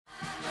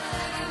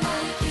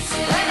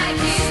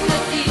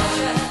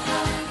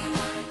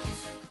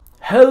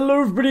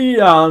Hello everybody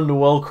and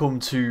welcome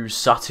to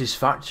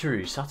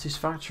Satisfactory.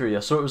 Satisfactory, I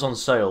saw it was on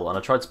sale and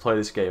I tried to play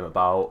this game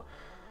about,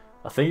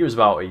 I think it was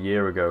about a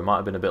year ago, it might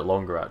have been a bit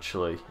longer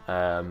actually.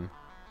 And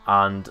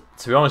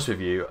to be honest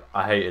with you,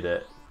 I hated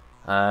it.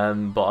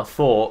 But I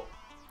thought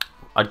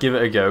I'd give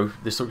it a go.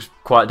 This looks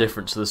quite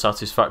different to the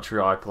Satisfactory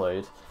I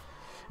played.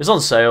 It's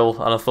on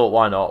sale and I thought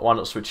why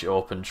not switch it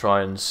up and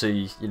try and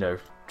see, you know,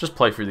 just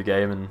play through the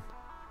game and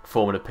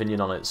form an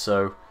opinion on it.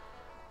 So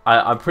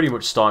I'm pretty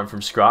much starting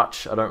from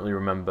scratch. I don't really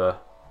remember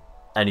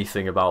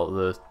anything about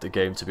the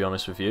game, to be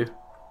honest with you.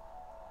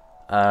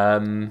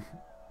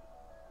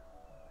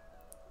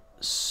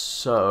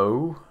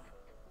 So...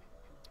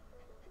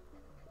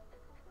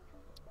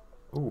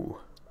 Ooh.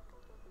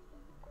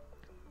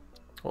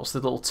 What's the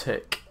little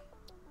tick?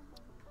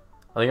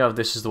 I think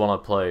this is the one I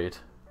played.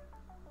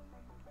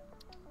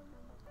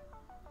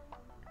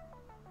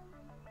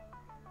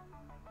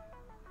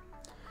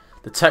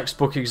 The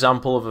textbook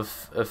example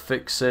of a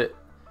fix-it.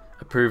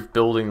 Approved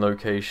building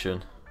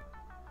location.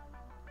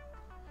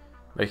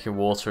 Making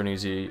water an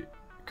easy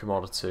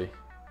commodity.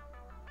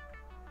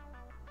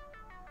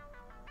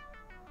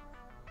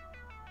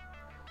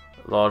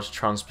 Large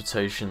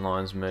transportation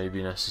lines may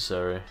be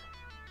necessary.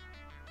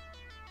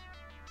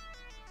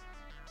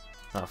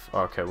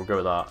 Okay, we'll go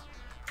with that.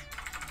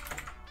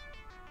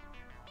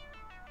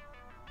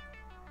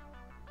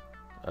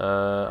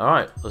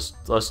 Alright,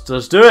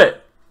 let's do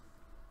it!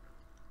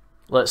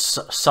 Let's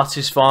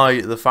satisfy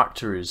the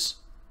factories.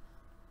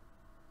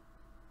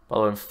 By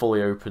the way, I'm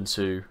fully open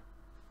to...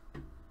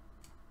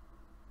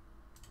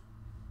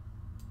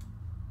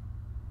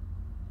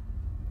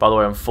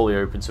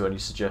 any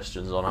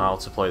suggestions on how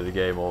to play the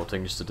game or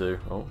things to do.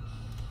 Oh,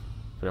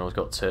 if anyone's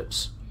got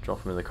tips,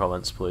 drop them in the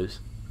comments, please.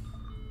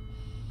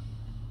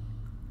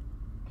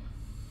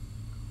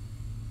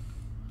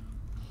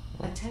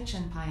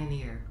 Attention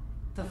Pioneer.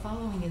 The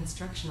following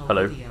instructional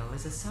Hello. video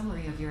is a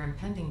summary of your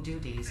impending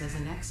duties as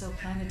an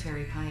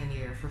exoplanetary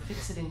pioneer for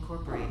Fix-It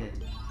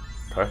Incorporated.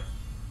 Okay.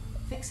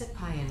 Fix-It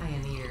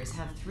pioneers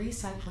have 3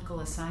 cyclical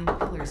assigned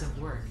pillars of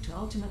work to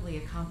ultimately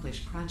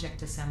accomplish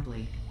project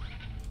assembly.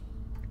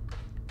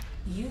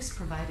 Use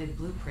provided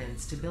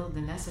blueprints to build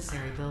the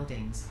necessary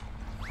buildings.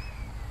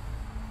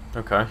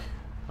 Okay,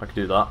 I can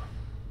do that.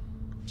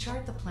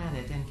 Chart the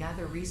planet and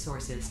gather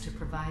resources to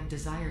provide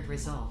desired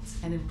results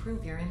and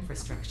improve your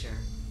infrastructure.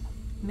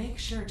 Make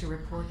sure to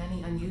report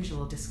any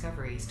unusual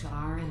discoveries to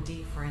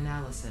R&D for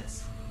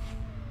analysis.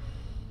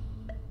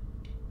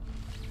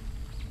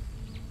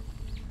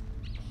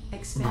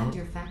 Expand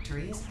your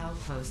factories,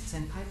 outposts,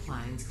 and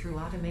pipelines through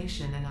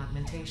automation and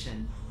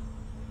augmentation.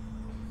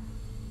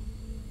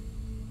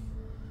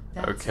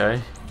 That's Okay.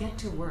 it. Get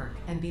to work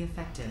and be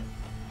effective.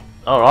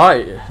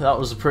 Alright, that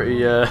was a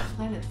pretty...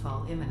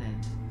 Planetfall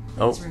imminent.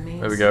 Oh, Please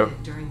remain there we go.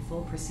 seated during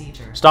full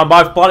procedure. Stand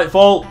by for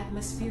planetfall!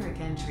 Atmospheric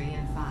entry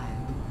in 5,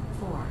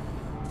 4,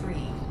 3,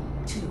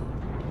 2,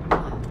 1.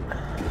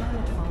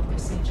 Planetfall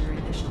procedure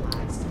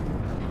initialized.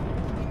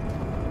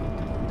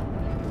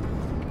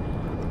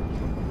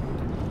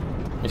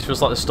 It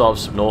feels like the start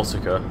of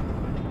Subnautica.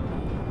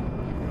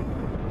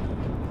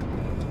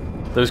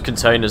 Those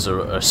containers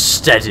are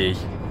steady.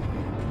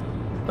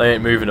 They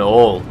ain't moving at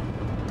all.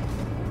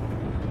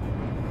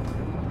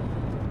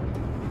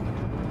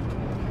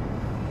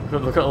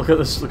 Look at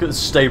this! Look at the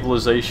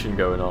stabilization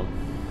going on.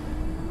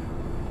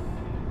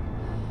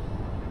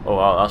 Oh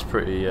wow, that's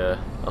pretty.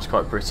 That's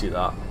quite pretty.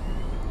 That.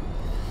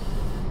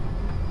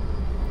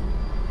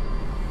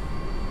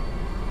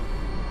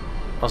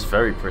 That's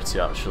very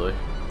pretty, actually.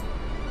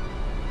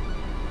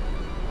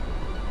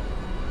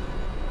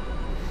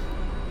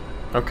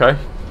 Okay.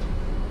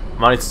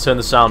 Might need to turn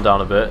the sound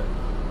down a bit.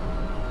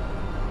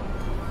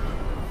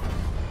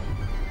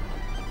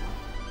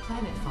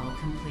 Planetfall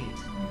complete.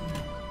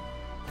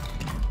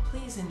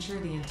 Please ensure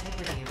the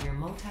integrity of your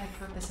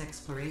multi-purpose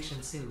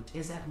exploration suit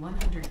is at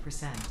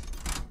 100%.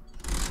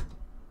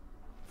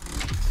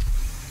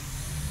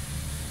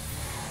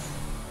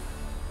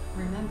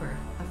 Remember,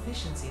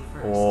 efficiency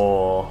first.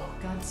 Oh.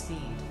 Godspeed.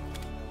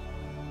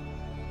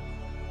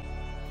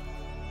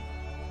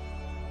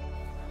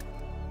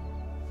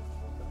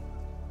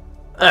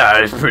 Yeah,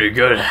 it's pretty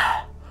good.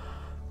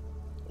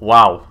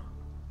 Wow.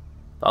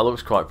 That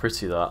looks quite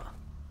pretty, that.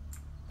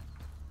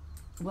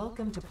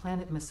 Welcome to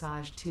Planet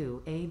Massage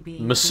 2 AB.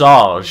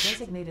 Massage.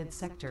 Designated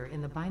sector in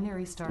the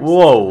binary star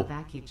Whoa. system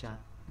of Akija.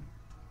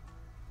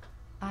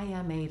 I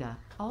am Ada,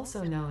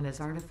 also known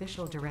as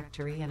Artificial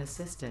Directory and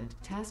Assistant,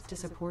 tasked to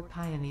support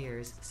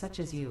pioneers, such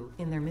as you,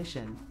 in their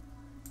mission.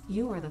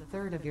 You are the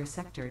third of your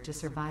sector to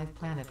survive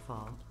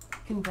planetfall.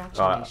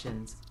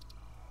 Congratulations.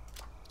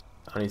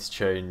 I need to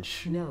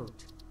change.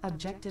 Note.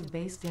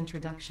 Objective-based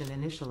introduction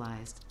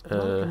initialized.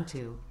 Welcome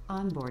to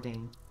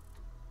onboarding.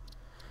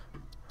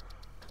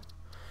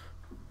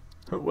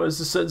 Where's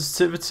the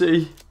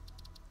sensitivity?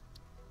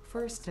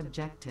 First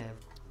objective.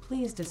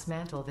 Please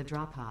dismantle the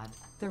drop pod.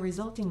 The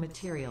resulting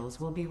materials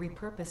will be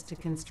repurposed to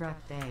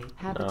construct a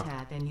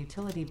habitat and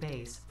utility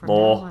base from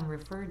now on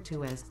referred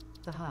to as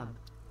the hub.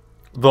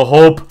 The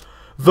hub!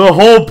 The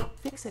hub!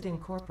 Fix-It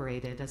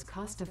Incorporated is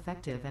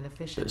cost-effective and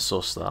efficient. Bit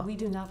sus that. We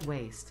do not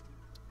waste.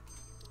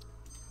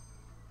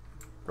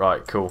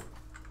 Right, cool.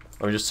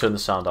 Let me just turn the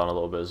sound down a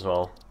little bit as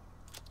well.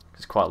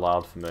 It's quite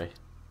loud for me.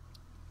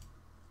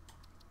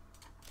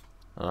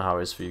 I don't know how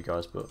it is for you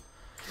guys, but...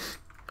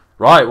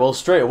 Right, well,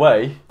 straight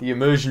away, the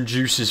immersion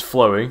juice is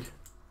flowing.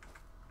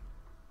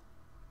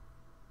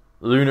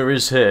 Luna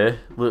is here.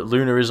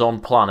 Luna is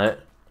on planet.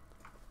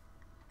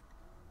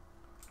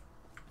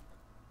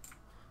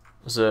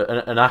 There's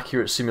an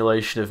accurate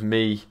simulation of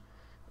me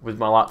with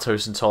my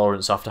lactose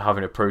intolerance after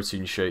having a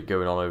protein shake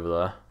going on over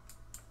there.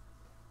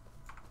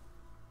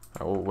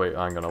 Oh, wait,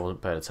 hang on, I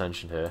wasn't paying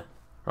attention here.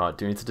 Right,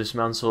 do we need to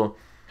dismantle?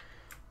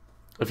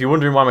 If you're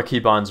wondering why my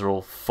keybinds are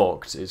all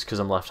fucked, it's because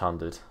I'm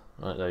left-handed.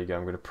 Right, there you go,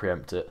 I'm going to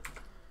preempt it.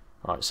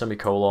 Right,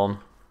 semicolon.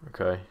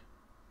 Okay.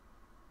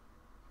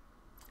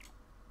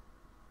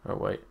 Oh,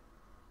 wait.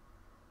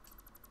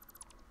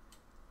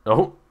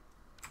 Oh!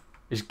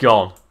 It's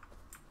gone.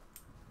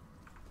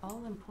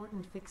 All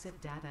important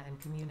Fix-It data and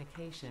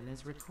communication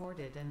is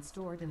recorded and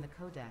stored in the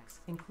codex,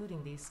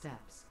 including these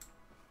steps.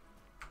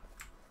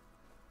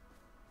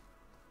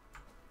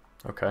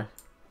 Okay.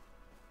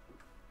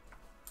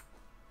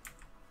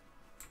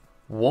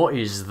 What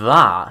is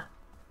that?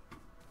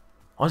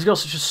 Why has he got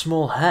such a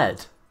small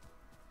head?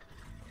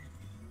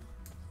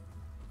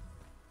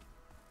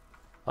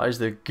 That is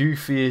the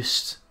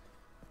goofiest...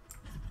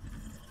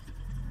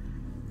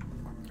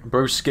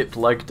 Bro skipped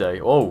leg day.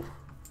 Oh!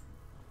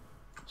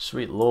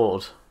 Sweet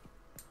lord.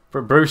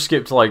 Bro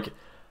skipped like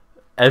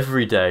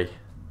every day.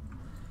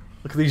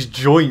 Look at these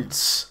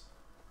joints.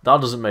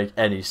 That doesn't make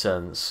any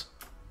sense.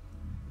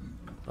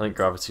 I think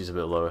gravity's a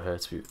bit lower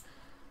here.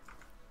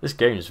 This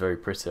game is very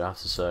pretty, I have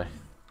to say.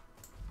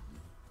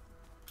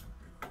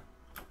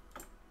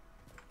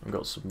 We've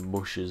got some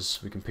bushes.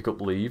 We can pick up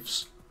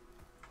leaves.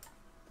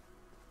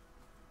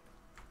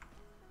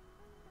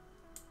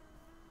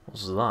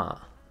 What's that?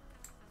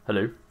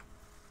 Hello.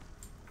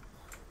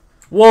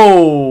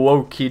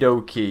 Whoa! Okie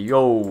dokie. Yo!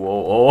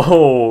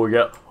 Oh!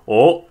 Yeah.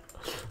 Oh!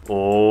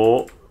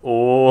 Oh!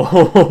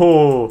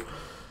 Oh!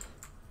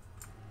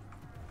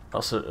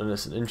 That's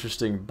an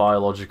interesting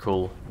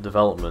biological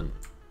development.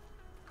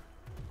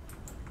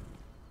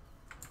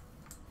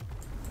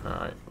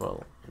 Alright,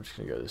 well, I'm just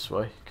going to go this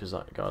way, because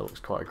that guy looks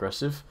quite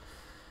aggressive.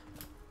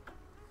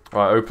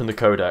 Right, open the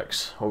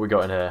codex. What we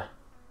got in here?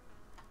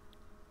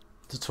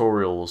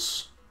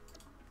 Tutorials.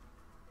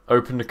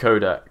 Open the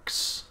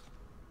codex.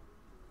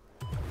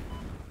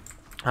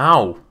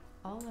 Ow!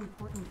 All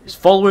important It's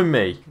following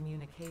me!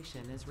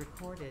 Communication is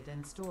recorded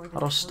and stored in How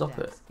do I the stop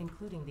codex, it?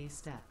 including these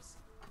steps.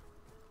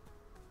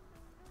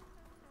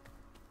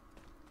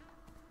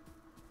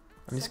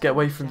 I need to get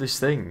away from this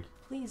thing.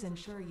 Please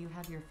ensure you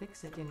have your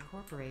Fix-It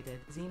Incorporated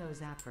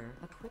Xenozapper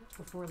equipped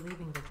before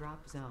leaving the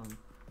drop zone.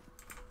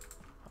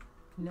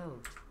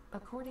 Note: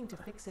 according to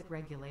Fix-It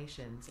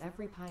regulations,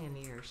 every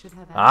pioneer should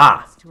have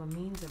access to a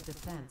means of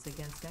defense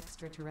against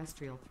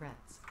extraterrestrial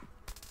threats.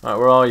 Right,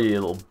 where are you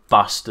little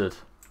bastard?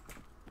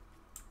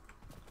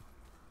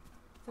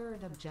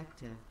 Third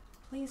objective: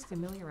 please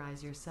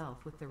familiarize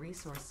yourself with the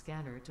resource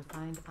scanner to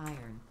find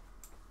iron.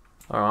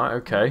 Alright,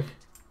 okay. Note: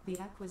 the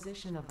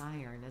acquisition of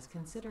iron is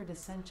considered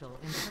essential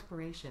in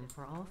preparation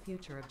for all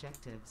future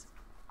objectives.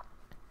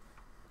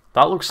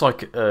 That looks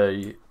like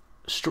a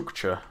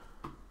structure.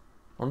 I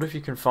wonder if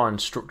you can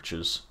find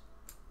structures.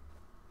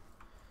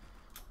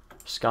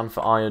 Scan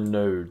for iron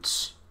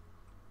nodes.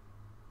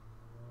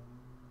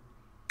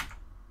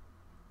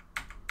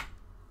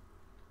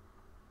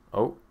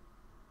 Oh.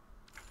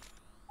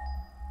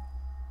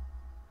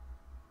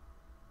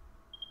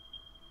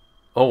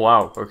 Oh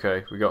wow,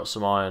 okay, we got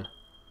some iron.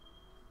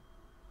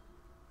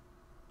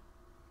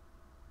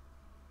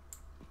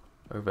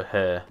 Over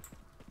here.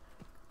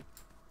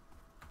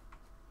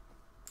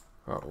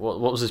 Right, what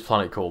was this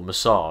planet called?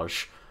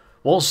 Massage.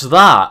 What's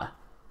that?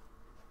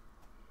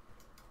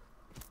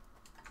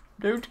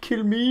 Don't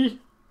kill me.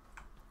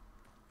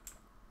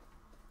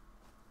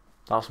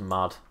 That's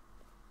mad.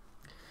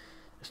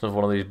 It's another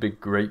one of these big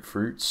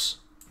grapefruits.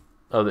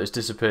 Oh, it's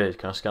disappeared.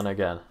 Can I scan it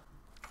again?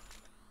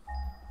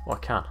 Oh, I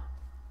can.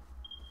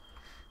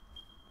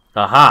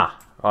 Aha!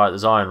 Alright,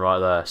 there's iron right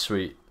there.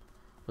 Sweet.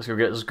 Let's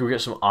go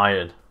get some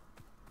iron.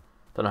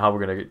 Don't know how we're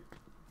gonna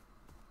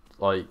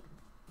like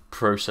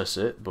process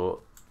it,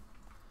 but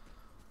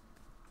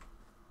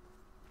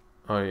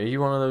oh, are you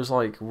one of those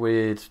like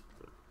weird?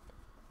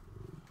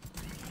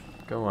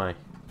 Go away,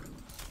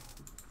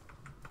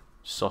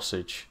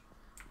 sausage.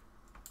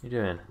 What are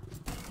you doing?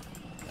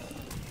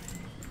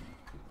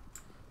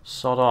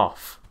 Sod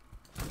off.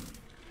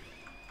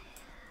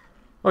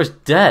 Oh, it's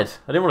dead.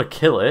 I didn't want to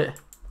kill it.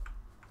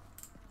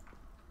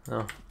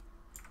 No,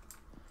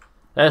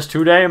 that's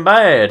too damn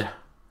bad.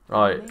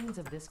 Right. The remains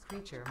of this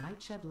creature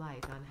might shed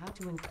light on how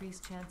to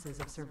increase chances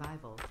of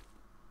survival.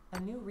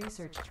 A new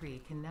research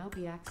tree can now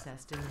be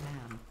accessed in the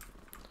MAM.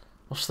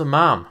 What's the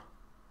MAM?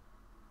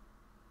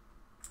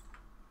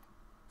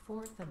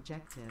 Fourth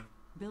objective: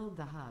 build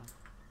the hub.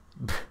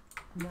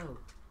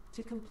 Note: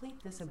 To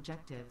complete this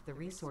objective, the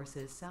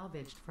resources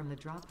salvaged from the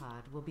drop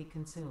pod will be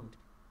consumed.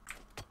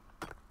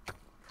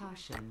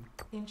 Caution.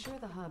 Ensure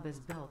the hub is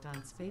built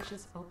on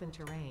spacious open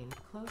terrain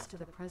close to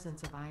the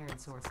presence of iron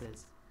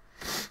sources.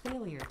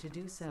 Failure to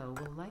do so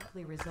will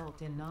likely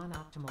result in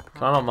non-optimal progress.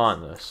 Can I not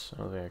mine this?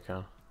 I don't think I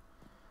can.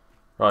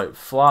 Right,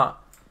 flat.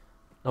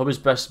 Hub is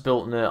best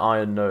built near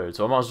iron nodes.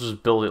 So I might as well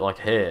just build it like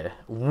here.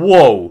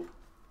 Whoa!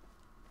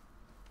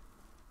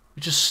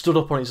 He just stood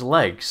up on its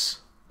legs.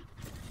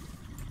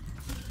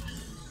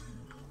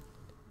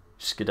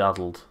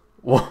 Skedaddled.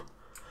 What?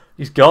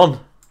 He's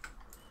gone.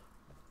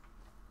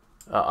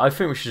 I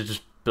think we should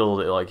just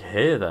build it like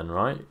here then,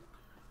 right?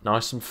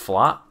 Nice and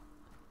flat.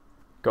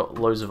 Got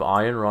loads of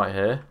iron right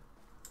here.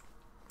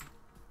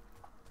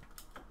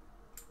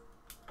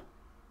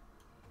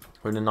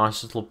 We're in a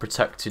nice little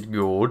protected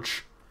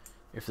gorge.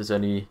 If there's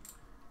any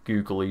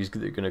googlies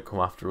that are going to come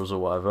after us or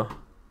whatever.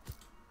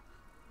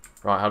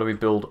 Right, how do we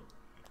build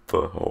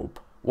the hub?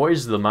 What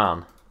is the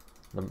man?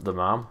 The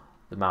mam?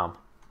 The mam.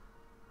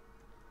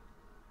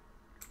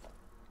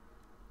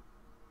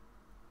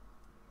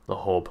 The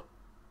hub.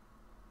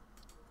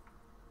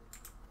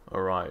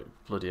 Alright,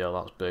 bloody hell,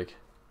 that's big.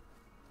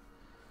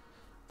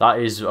 That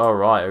is,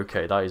 alright,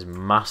 okay, that is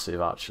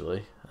massive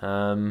actually.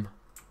 Right,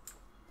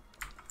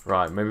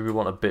 maybe we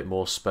want a bit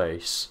more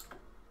space.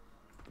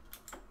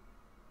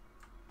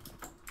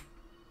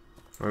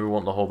 Maybe we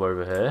want the hub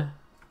over here.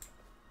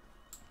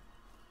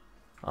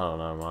 I don't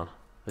know, man.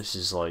 This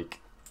is like...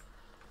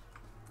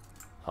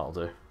 That'll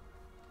do.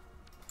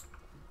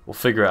 We'll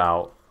figure it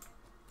out.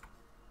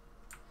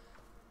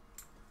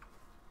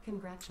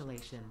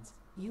 Congratulations,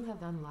 you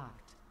have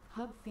unlocked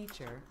Hub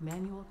Feature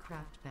Manual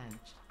Craft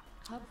Bench.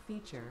 Hub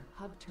Feature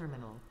Hub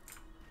Terminal.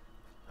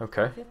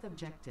 Okay. Fifth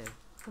objective,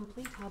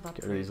 complete hub upgrade.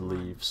 Get rid of these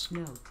leaves.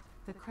 Note,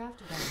 the craft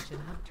bench and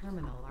hub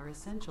terminal are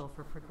essential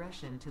for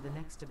progression to the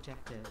next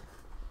objective.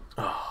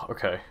 Oh,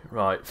 okay,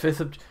 right.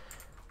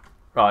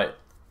 Right.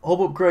 Hub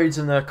upgrades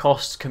and their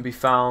costs can be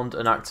found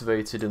and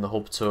activated in the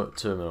hub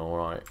terminal,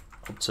 right.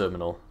 Hub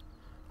terminal.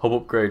 Hub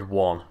upgrade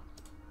 1.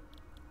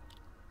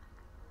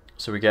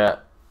 So we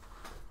get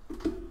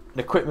an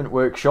equipment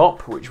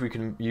workshop, which we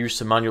can use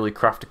to manually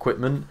craft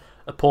equipment.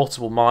 A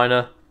portable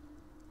miner,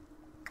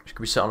 which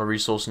can be set on a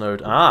resource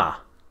node.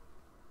 Ah!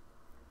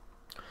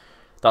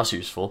 That's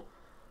useful.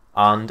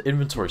 And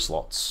inventory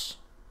slots.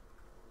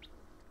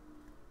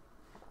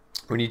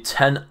 We need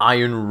 10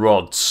 iron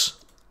rods.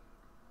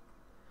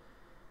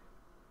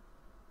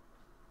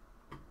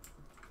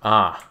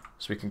 Ah,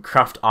 so we can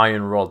craft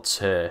iron rods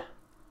here.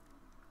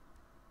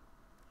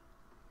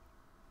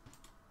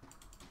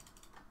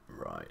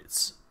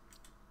 Right.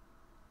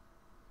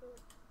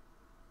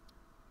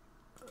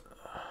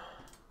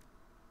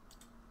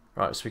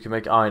 Right, so we can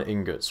make iron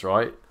ingots,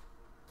 right?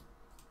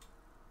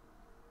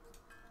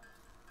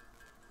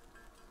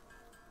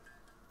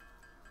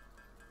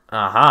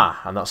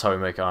 Aha! And that's how we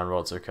make iron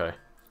rods, okay.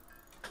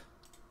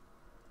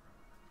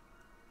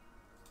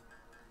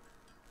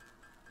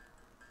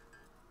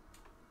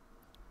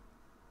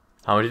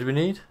 How many did we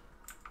need?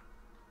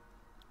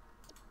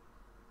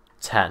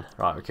 10.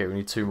 Right, okay, we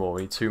need 2 more.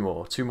 We need 2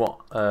 more. 2 more.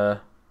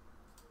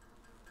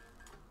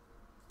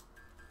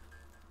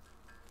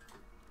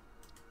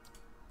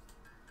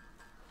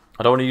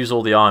 I don't want to use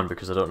all the iron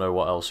because I don't know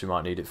what else we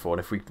might need it for. And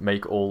if we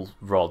make all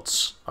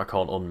rods, I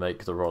can't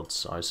unmake the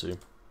rods, I assume.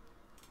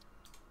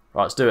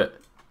 Right, let's do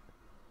it.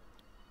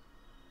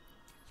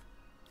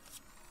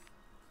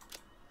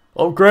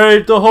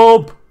 Upgrade the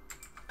hub!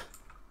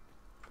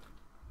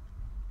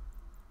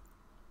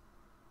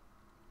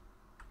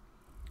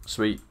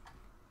 Sweet.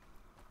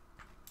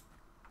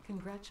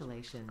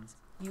 Congratulations,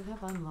 you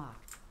have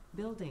unlocked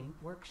Building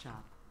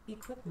Workshop,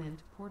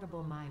 Equipment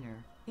Portable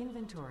Miner,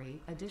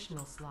 Inventory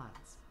Additional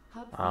Slots,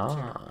 Hub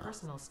Feature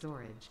Personal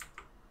Storage.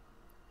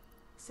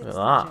 Sixth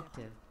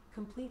objective,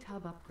 complete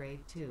Hub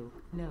Upgrade 2.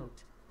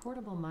 Note,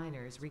 portable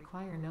miners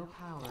require no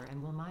power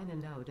and will mine a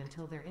node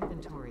until their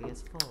inventory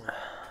is full.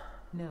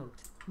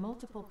 Note,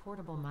 multiple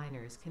portable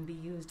miners can be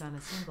used on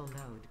a single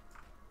node.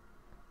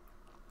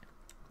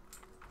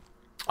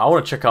 I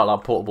want to check out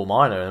that portable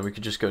miner and we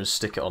could just go and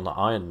stick it on the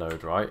iron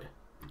node, right?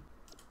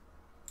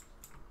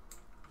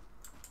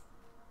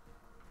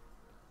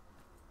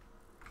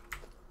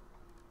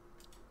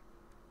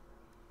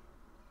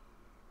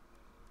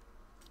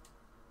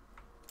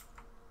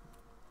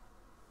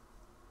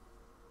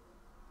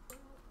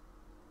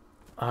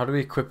 How do we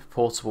equip a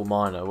portable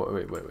miner?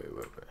 Wait.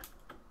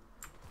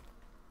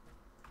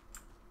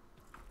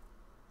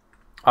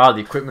 Ah, the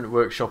equipment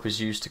workshop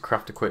is used to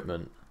craft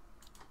equipment.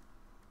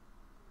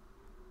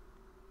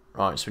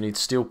 Right, so we need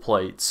steel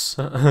plates.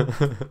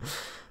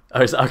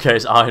 Okay,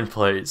 it's iron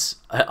plates.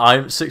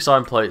 6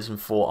 iron plates and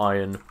 4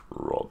 iron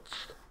rods.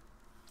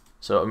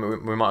 So I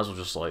mean, we might as well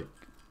just like...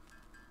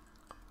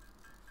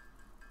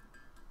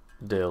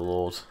 Dear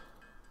Lord.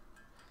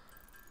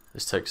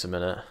 This takes a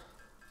minute.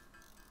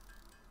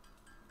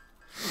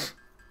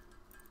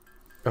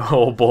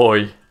 Oh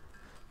boy.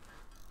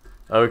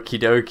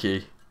 Okie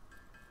dokie.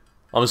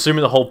 I'm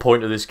assuming the whole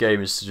point of this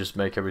game is to just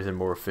make everything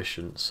more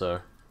efficient, so...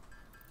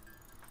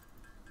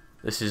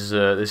 This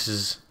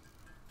is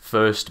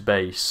first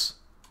base.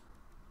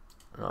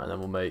 Right, then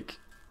we'll make.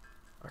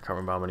 I can't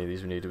remember how many of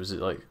these we needed. Was it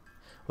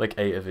like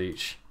 8 of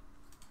each?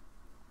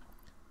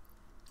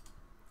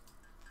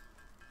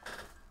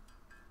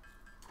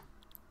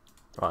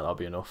 Right, that'll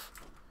be enough.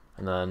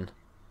 And then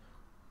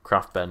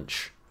craft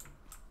bench.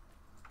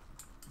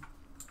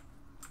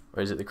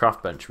 Or is it the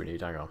craft bench we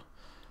need? Hang on.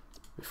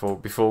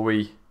 Before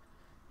we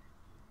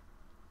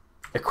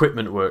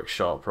equipment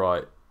workshop,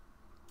 right?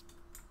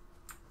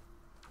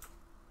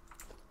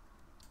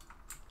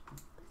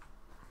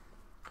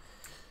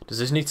 Does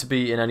this need to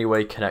be in any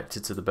way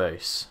connected to the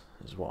base?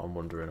 Is what I'm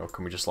wondering, or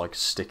can we just like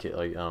stick it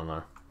like I don't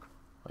know,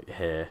 like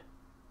here?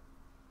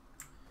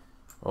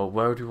 Well,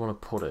 where do we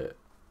want to put it?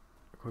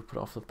 Can we put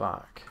it off the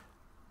back?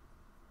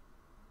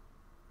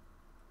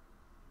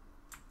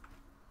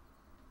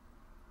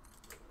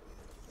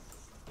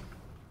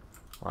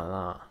 Like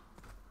that.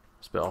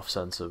 It's a bit off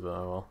center, but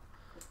oh well.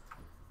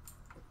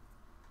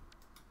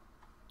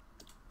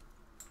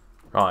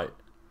 Right.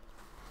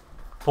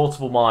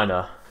 Portable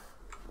miner.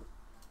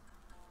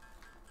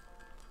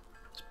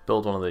 Let's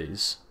build one of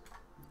these.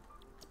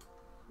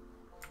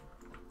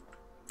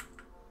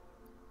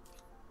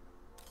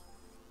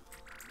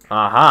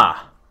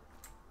 Aha!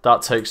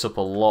 That takes up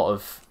a lot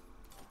of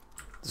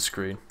the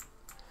screen.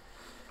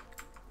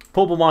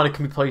 Portable miner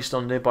can be placed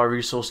on nearby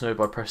resource node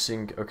by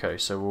pressing... Okay,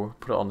 so we'll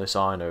put it on this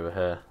iron over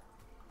here.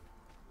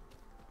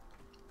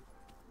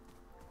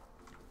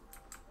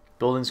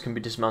 Buildings can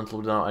be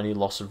dismantled without any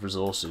loss of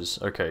resources.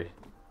 Okay,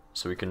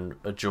 so we can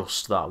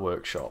adjust that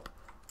workshop.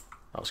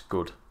 That's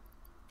good.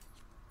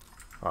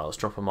 Alright, let's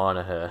drop a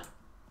miner here.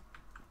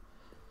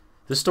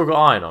 This still got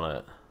iron on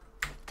it?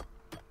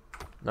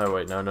 No,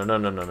 wait,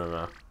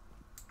 no.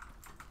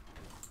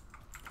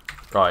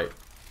 Right.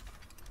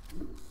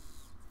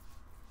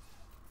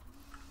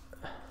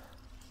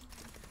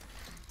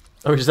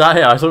 Oh, is that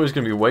it? I thought it was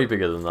going to be way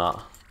bigger than that.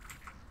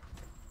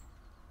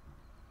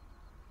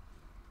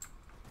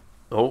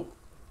 Oh.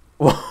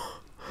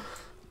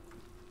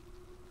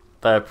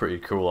 They're pretty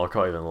cool, I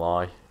can't even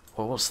lie.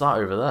 Well, what's that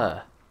over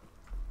there?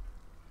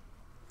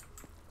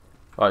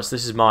 Alright, so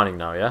this is mining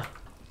now, yeah?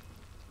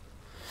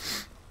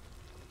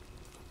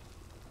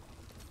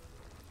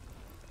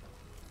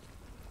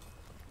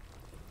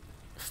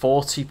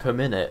 $40 per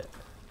minute.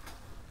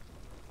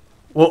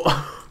 What?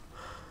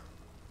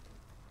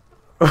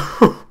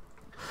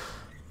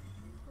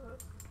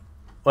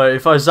 Wait,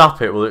 if I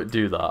zap it, will it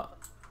do that?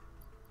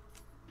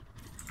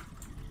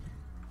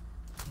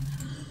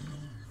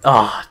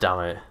 Ah, damn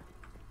it.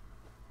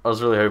 I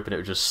was really hoping it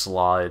would just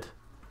slide.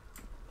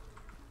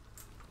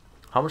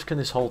 How much can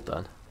this hold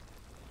then?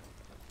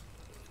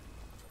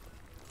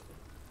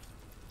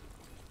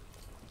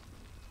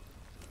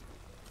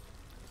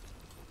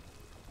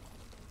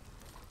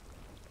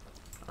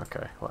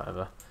 Okay,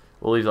 whatever.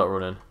 We'll leave that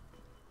running.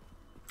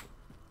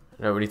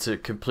 No, we need to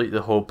complete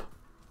the hub.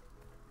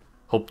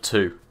 Hub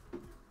 2.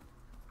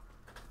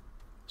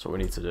 That's what we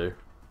need to do.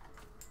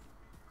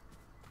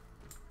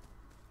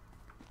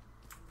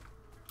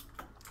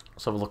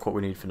 Let's have a look what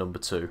we need for number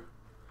 2.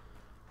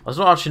 I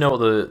don't actually know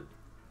what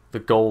the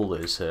goal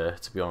is here,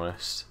 to be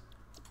honest.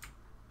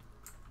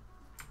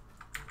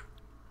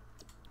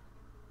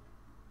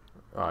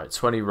 Alright,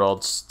 20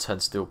 rods, 10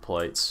 steel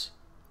plates.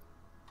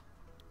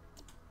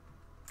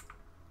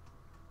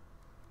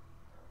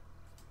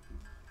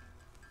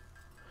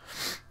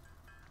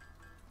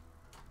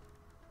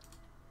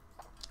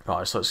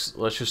 Right, so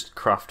let's just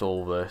craft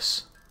all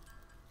this.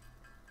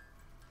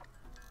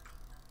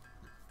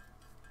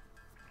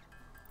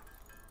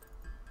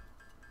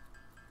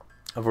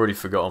 I've already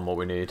forgotten what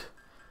we need.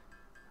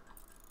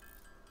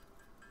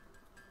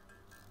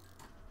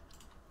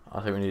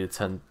 I think we needed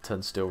 10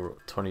 steel,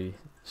 20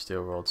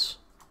 steel rods.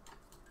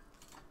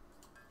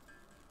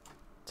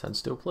 10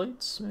 steel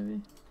plates,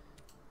 maybe?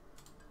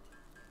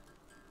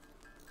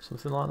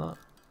 Something like that.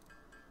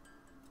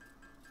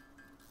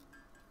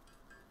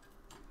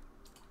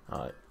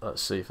 Alright,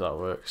 let's see if that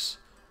works.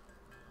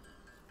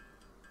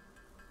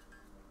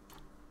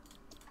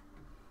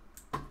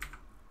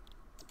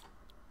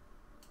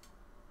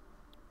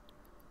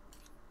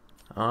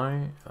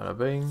 Alright, bada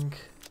bing.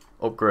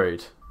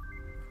 Upgrade.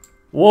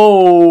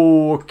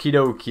 Whoa! Okie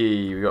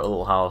dokie. We got a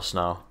little house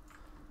now.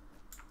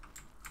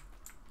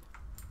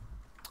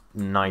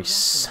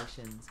 Nice.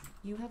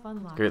 You have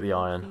unlocked Get the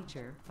iron.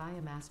 Feature,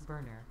 biomass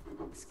burner.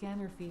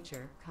 Scanner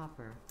feature,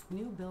 copper.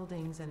 New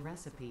buildings and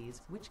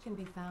recipes, which can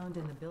be found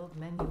in the build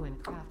menu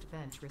and craft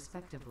bench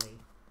respectively.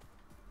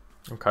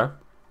 Okay. A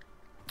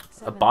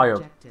 7th bio.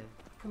 Objective.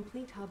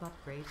 Complete hub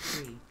upgrade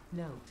 3.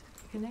 Note.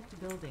 Connect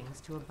buildings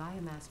to a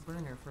biomass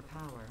burner for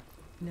power.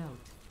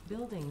 Note.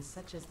 Buildings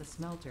such as the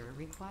smelter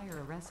require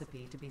a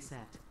recipe to be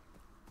set.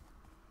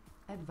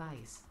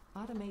 Advice.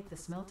 Automate the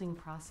smelting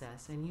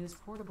process and use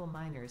portable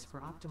miners for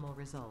optimal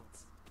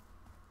results.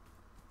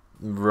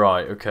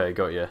 Right, okay,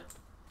 got you.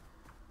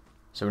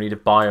 So we need a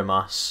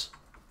biomass.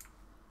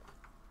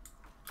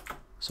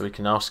 So we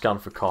can now scan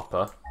for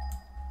copper.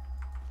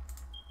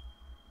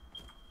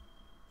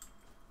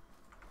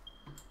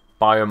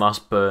 biomass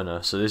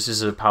burner. So this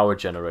is a power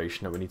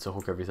generation that we need to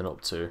hook everything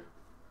up to.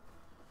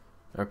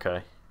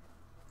 Okay.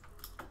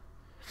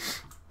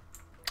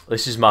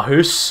 This is my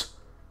house.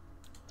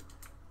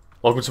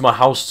 Welcome to my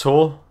house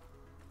tour.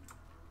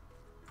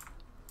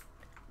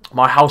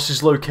 My house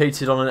is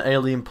located on an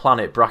alien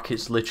planet,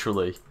 brackets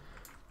literally.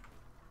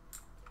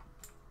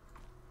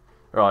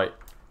 Right.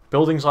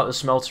 Buildings like the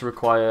smelter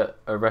require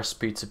a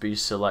recipe to be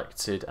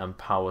selected and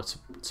power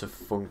to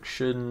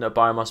function. A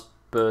biomass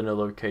burner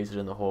located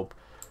in the hub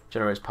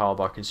generates power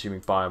by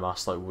consuming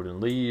biomass like wood and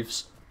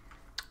leaves.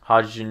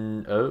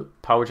 Hydrogen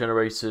power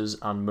generators,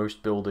 and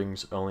most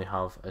buildings only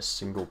have a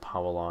single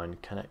power line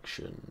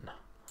connection.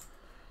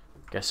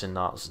 Guessing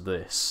that's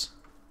this.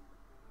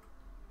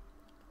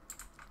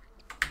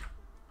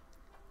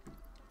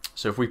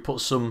 So if we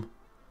put some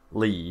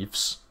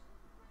leaves,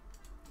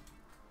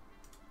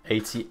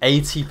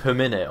 80 per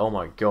minute, oh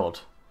my god.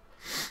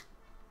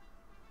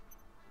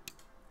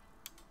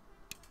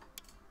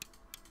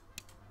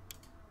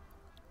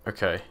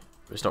 Okay,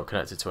 it's not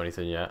connected to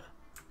anything yet.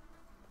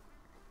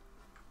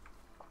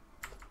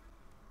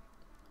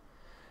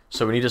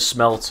 So we need a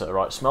smelter,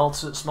 right?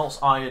 Smelts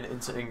iron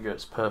into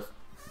ingots.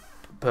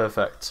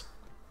 Perfect.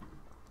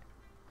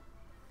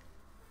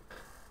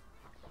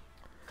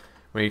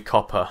 We need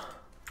copper.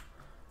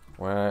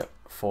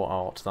 Wherefore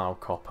art thou,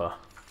 copper?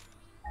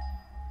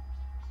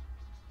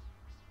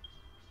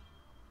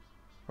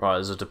 Right,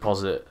 there's a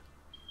deposit.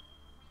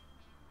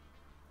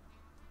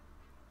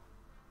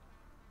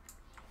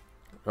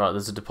 Right,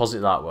 there's a deposit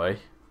that way.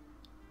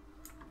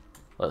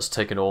 Let's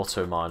take an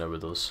auto miner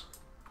with us.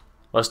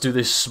 Let's do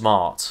this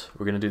smart.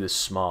 We're gonna do this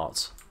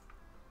smart.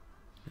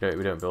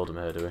 We don't build them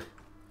here, do we?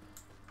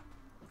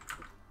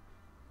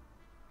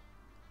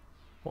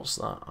 What's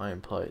that?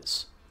 Iron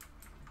plates.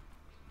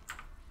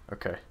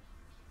 Okay.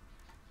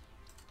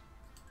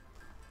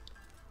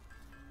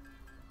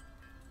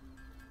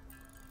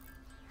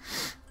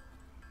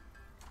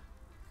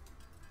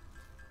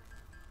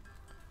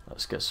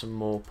 Let's get some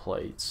more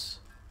plates.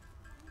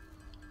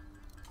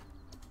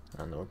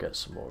 And then we'll get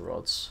some more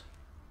rods.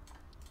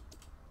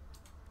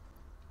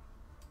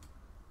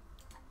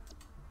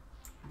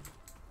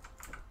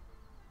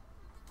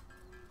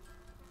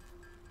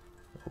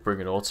 We'll bring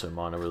an auto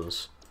miner with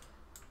us.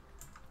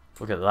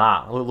 Look at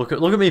that. Look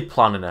at me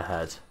planning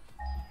ahead.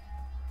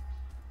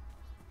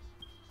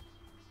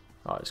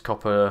 Right, it's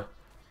copper.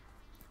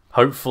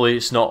 Hopefully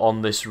it's not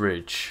on this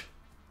ridge.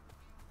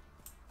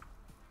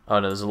 Oh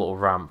no, there's a little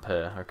ramp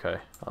here. Okay,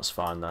 that's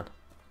fine then.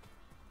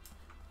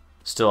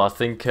 Still, I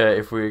think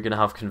if we're gonna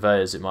have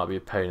conveyors, it might be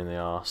a pain in the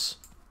arse.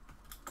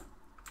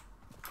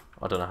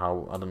 I don't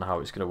know how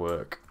it's gonna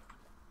work.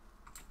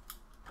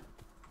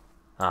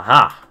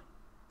 Aha!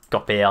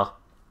 Got Bill.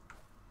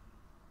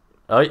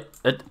 Oi!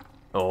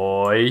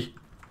 Oi!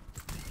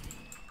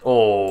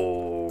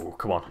 Oh,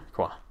 come on,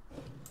 come on.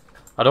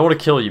 I don't want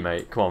to kill you,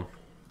 mate. Come on.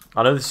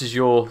 I know this is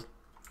your.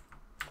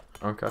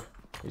 Okay,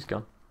 he's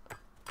gone.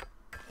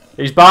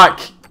 He's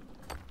back!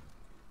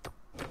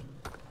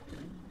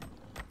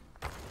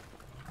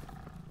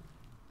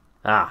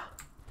 Ah.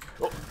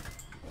 Oh.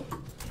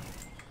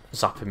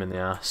 Zap him in the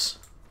ass.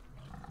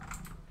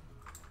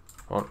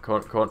 Come on, come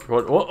on, come on, come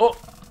on. Oh, oh!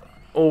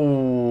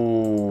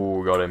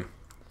 Oh, got him.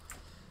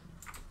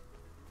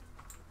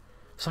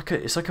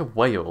 It's like a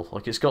whale.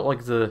 Like it's got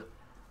like the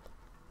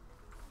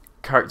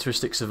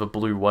characteristics of a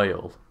blue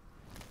whale,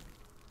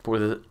 but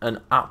with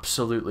an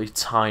absolutely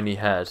tiny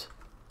head.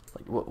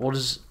 Like what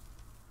is?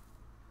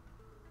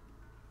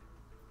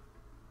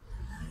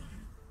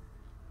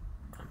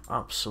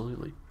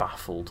 Absolutely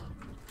baffled.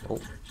 Oh.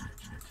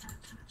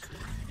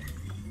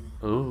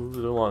 Oh, I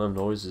don't like them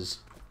noises.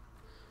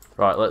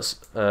 Right, let's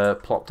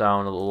plop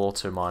down a little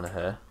auto miner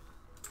here.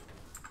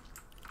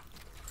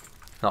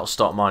 That'll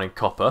start mining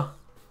copper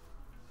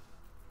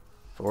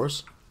for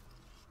us.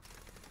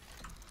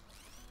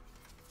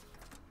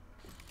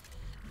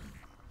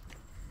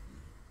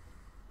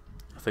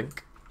 I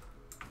think.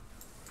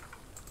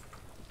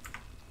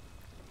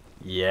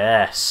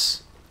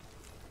 Yes.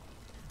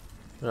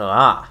 Look at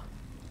that.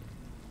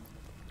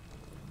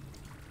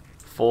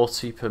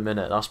 40 per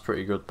minute, that's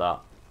pretty good,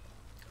 that.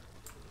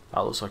 That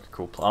looks like a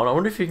cool planet. I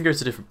wonder if you can go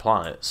to different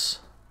planets.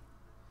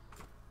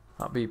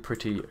 That'd be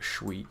pretty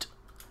sweet.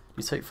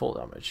 You take fall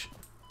damage.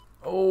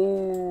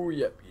 Oh,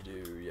 yep you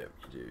do, yep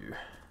you do.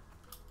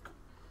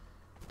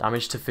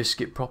 Damage to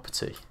Fisket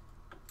property.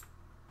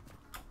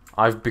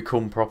 I've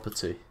become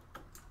property.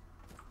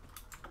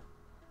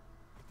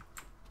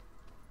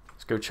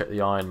 Let's go check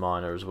the iron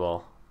miner as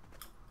well.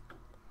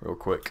 Real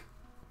quick.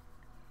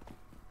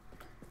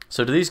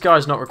 So do these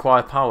guys not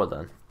require power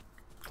then?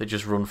 They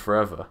just run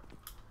forever?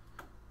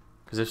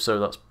 Because if so,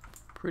 that's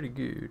pretty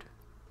good.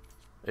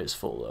 It's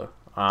full though.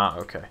 Ah,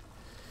 okay.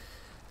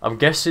 I'm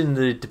guessing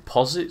the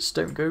deposits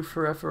don't go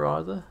forever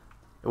either.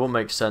 It won't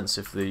make sense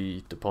if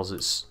the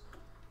deposits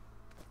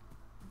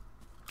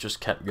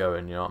just kept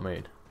going, you know what I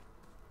mean?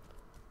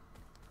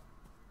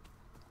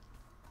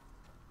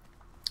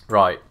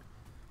 Right.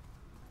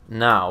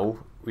 Now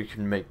we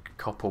can make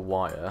copper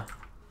wire.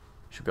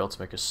 Should be able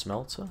to make a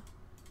smelter.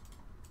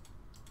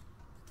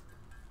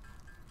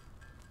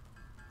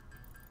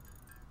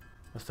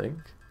 I think.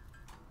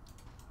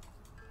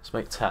 Let's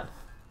make 10.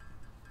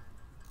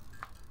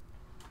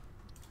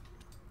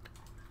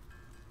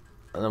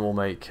 And then we'll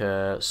make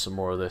some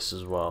more of this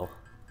as well.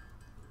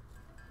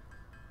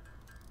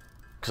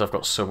 Because I've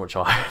got so much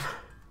iron.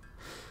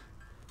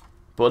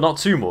 But not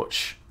too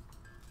much.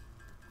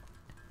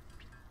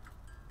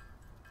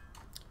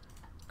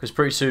 Because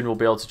pretty soon we'll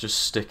be able to just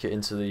stick it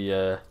into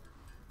the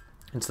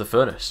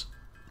furnace.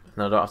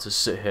 And I don't have to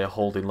sit here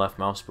holding left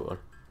mouse button.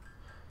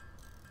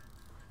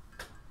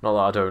 Not that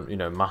I don't, you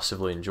know,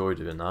 massively enjoy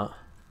doing that.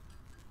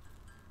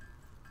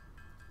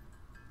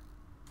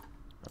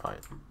 Right.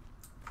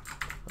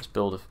 Let's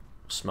build a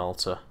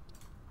smelter.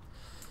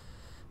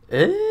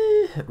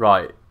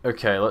 Right.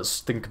 Okay,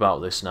 let's think about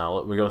this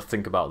now. We've got to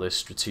think about this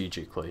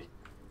strategically.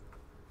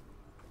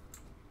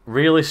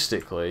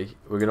 Realistically,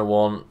 we're going to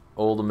want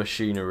all the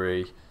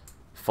machinery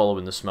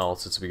following the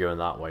smelter to be going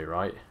that way,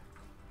 right?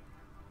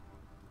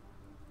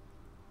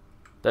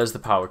 There's the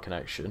power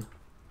connection.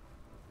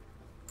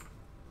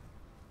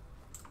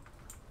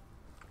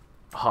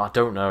 Oh, I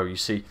don't know, you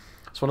see,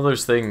 it's one of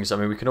those things, I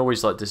mean, we can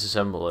always, like,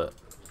 disassemble it.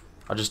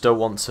 I just don't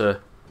want to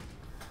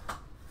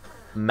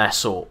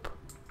mess up.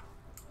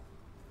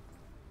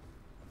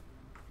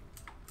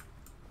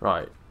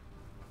 Right.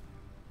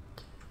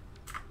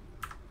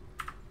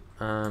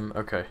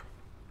 Okay.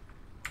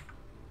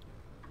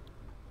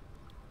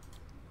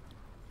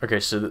 Okay,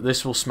 so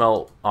this will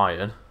smelt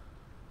iron.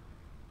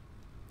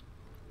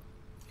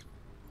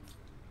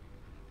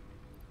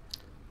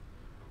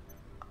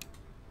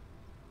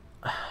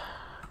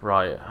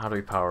 Right, how do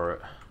we power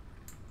it?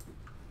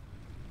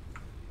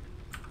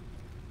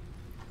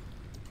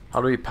 How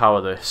do we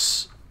power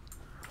this?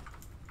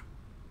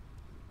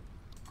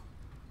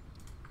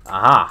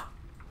 Aha!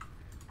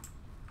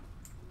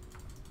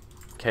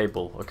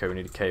 Cable. Okay, we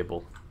need a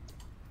cable.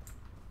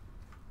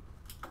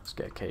 Let's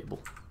get a cable.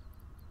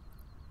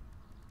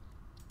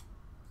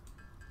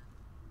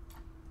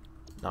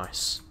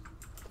 Nice.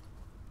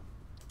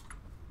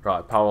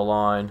 Right, power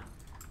line.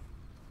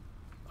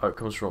 Oh, it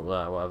comes from up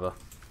there, whatever.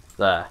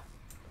 There.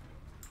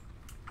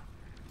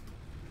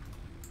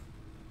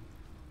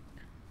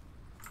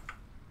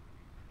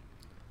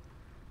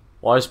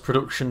 Why is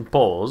production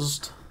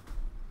paused?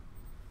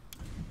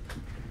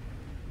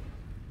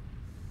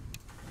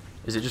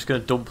 Is it just going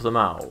to dump them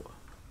out?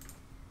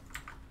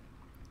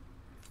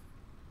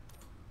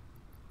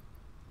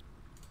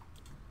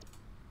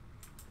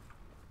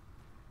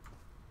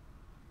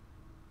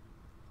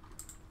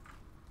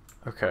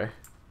 Okay.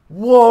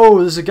 Whoa,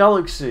 there's a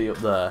galaxy up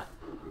there.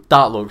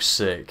 That looks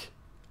sick.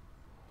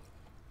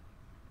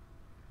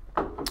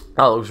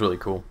 That looks really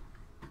cool.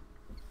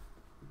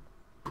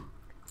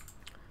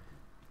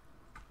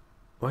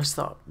 Where's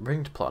that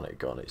ringed planet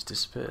gone? It's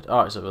disappeared.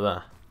 Oh, it's over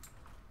there.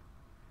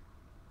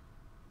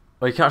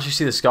 Oh, you can actually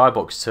see the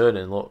skybox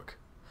turning, look.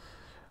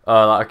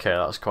 Okay,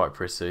 that's quite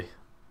pretty.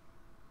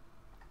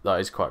 That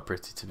is quite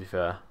pretty, to be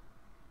fair.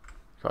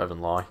 Can't even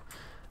lie.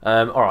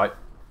 Alright.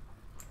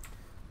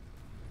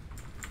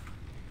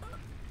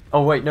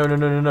 Oh, wait,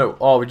 no.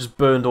 Oh, we just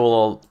burned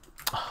all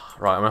our...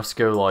 Right, I'm gonna have to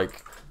go,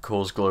 like,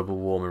 cause global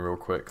warming real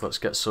quick. Let's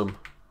get some...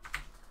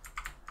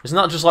 Isn't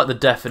that just, like, the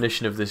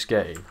definition of this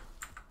game?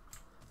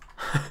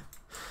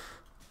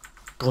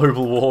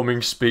 Global warming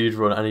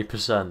speedrun, any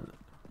percent.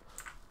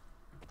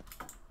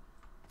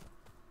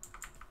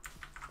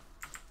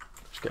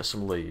 Just get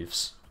some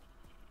leaves.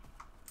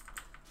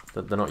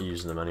 They're not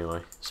using them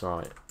anyway. It's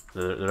alright.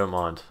 They don't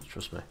mind.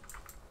 Trust me.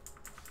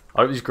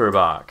 I hope these grow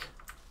back.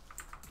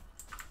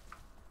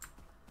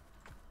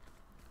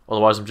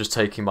 Otherwise I'm just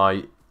taking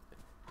my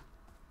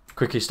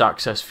quickest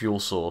access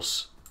fuel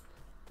source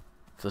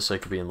for the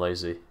sake of being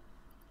lazy.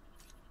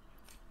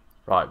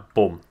 Right,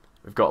 boom.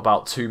 We've got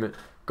about just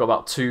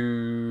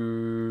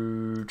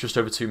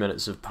over 2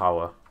 minutes of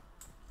power.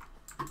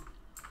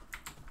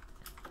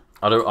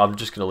 I'm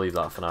just gonna leave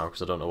that for now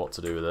because I don't know what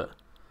to do with it.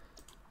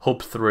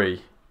 Hub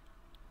 3.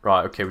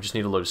 Right, okay, we just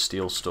need a load of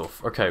steel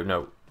stuff. Okay,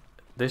 no.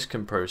 This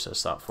can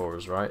process that for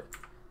us, right?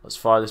 Let's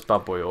fire this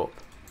bad boy up.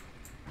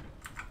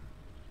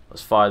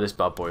 Let's fire this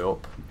bad boy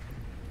up.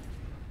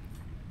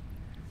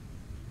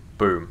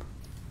 Boom.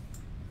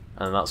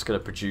 And that's going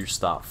to produce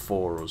that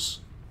for us.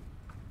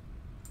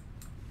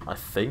 I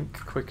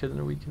think quicker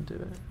than we can do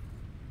it.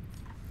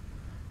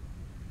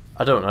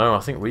 I don't know, I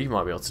think we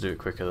might be able to do it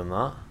quicker than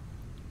that.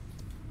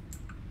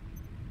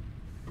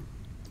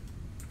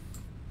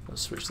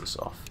 Let's switch this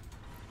off.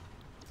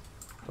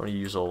 I want to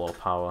use all our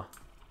power.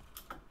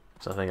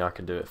 Because I think I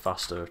can do it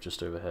faster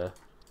just over here.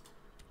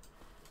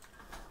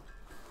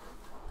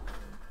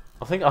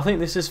 I think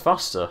this is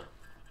faster.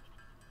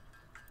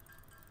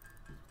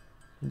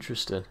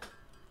 Interesting.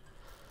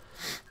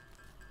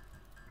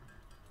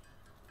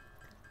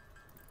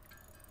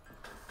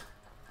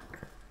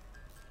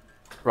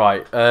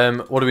 Right,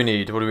 what do we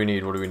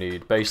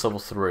need? Base level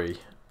 3.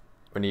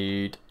 We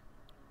need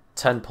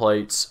 10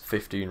 plates,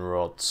 15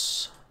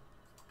 rods.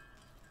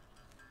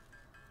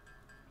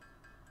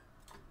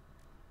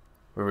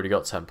 We've already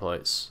got 10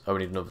 plates. Oh, we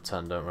need another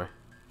 10, don't we?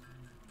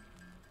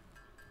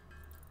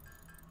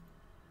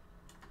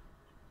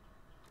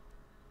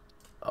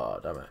 Oh,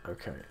 damn it.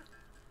 Okay.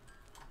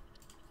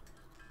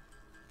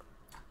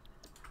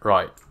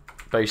 Right.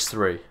 Base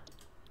 3.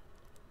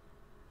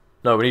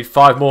 No, we need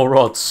 5 more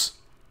rods.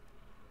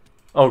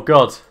 Oh,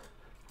 God.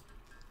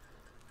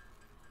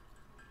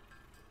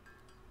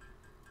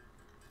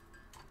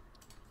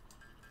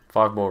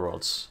 Five more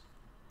rods.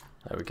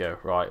 There we go.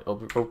 Right.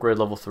 Upgrade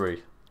level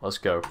 3. Let's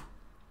go.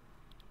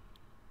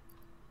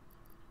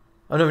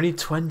 Oh, no, we need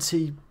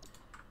 20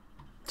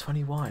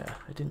 wire.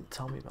 It didn't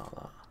tell me about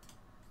that.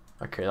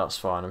 Okay, that's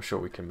fine. I'm sure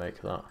we can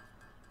make that.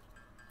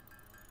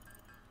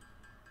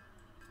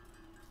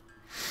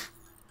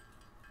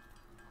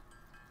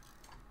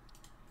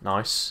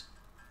 Nice.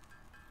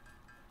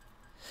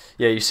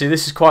 Yeah, you see,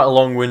 this is quite a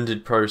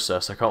long-winded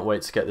process. I can't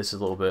wait to get this a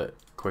little bit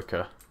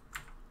quicker.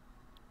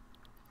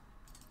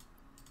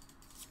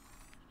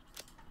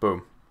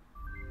 Boom.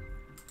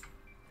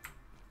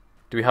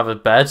 Do we have a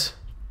bed?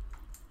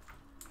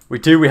 We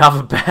do, we have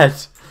a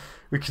bed.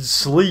 We can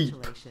sleep.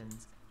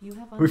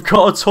 We've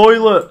got a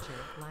toilet.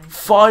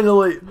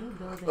 Finally.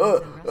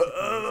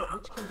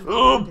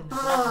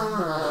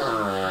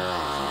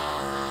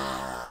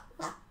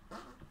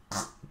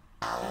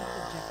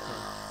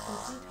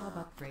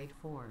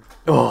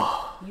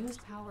 Oh,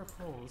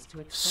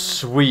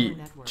 sweet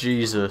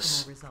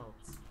Jesus.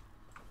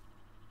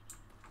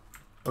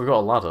 We've got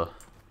a ladder.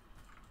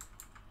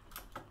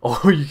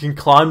 Oh, you can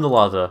climb the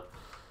ladder.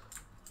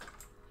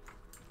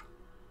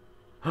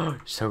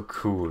 So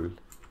cool.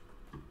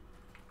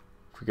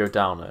 If we go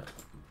down it.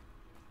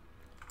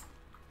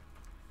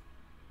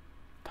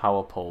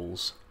 Power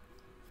poles.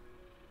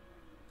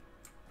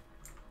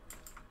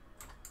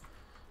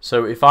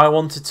 So if I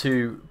wanted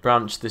to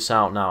branch this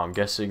out now, I'm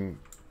guessing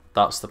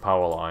that's the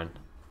power line.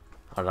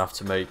 I'd have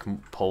to make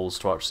poles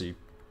to actually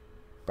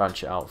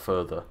branch it out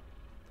further.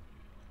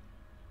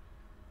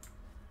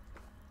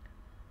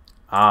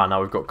 Ah,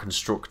 now we've got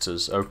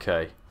constructors.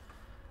 Okay.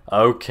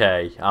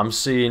 Okay. I'm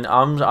seeing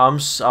I'm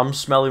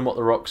smelling what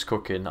the rock's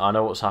cooking. I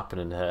know what's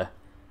happening here.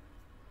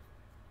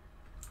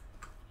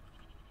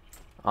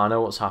 I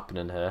know what's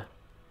happening here.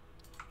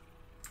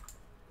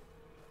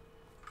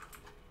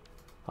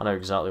 I know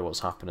exactly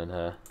what's happening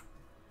here.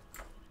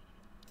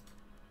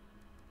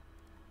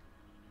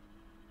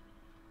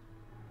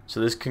 So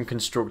this can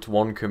construct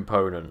one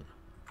component.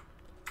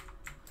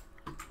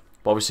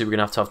 But obviously we're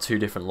going to have 2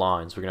 different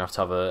lines. We're going to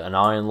have an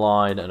iron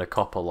line and a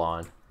copper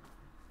line.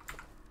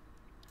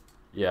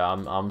 Yeah,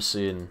 I'm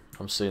seeing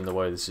the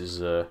way this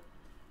is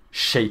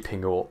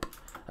shaping up.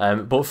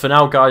 But for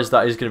now, guys,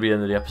 that is going to be the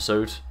end of the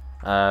episode.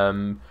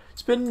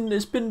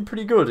 It's been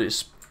pretty good.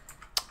 It's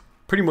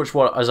pretty much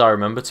what as I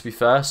remember, to be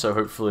fair. So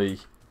hopefully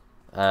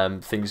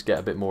things get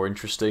a bit more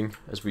interesting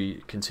as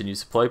we continue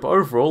to play. But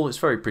overall, it's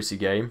a very pretty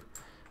game.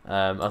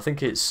 I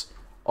think it's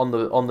on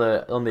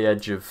the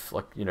edge of,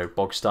 like, you know,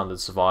 bog standard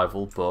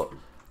survival, but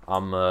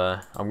I'm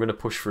gonna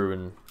push through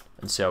and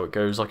see how it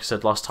goes. Like I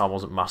said last time, I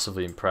wasn't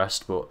massively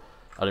impressed, but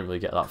I didn't really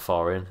get that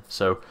far in.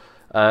 So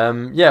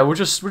yeah, we'll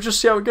just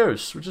see how it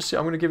goes. We'll just see.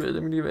 I'm gonna give it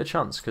a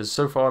chance because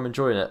so far I'm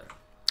enjoying it.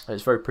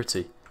 It's very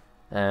pretty.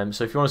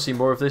 So if you want to see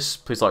more of this,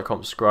 please like,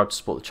 comment, subscribe to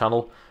support the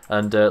channel,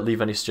 and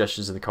leave any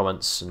suggestions in the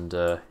comments. And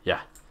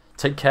yeah,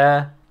 take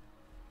care,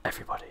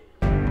 everybody.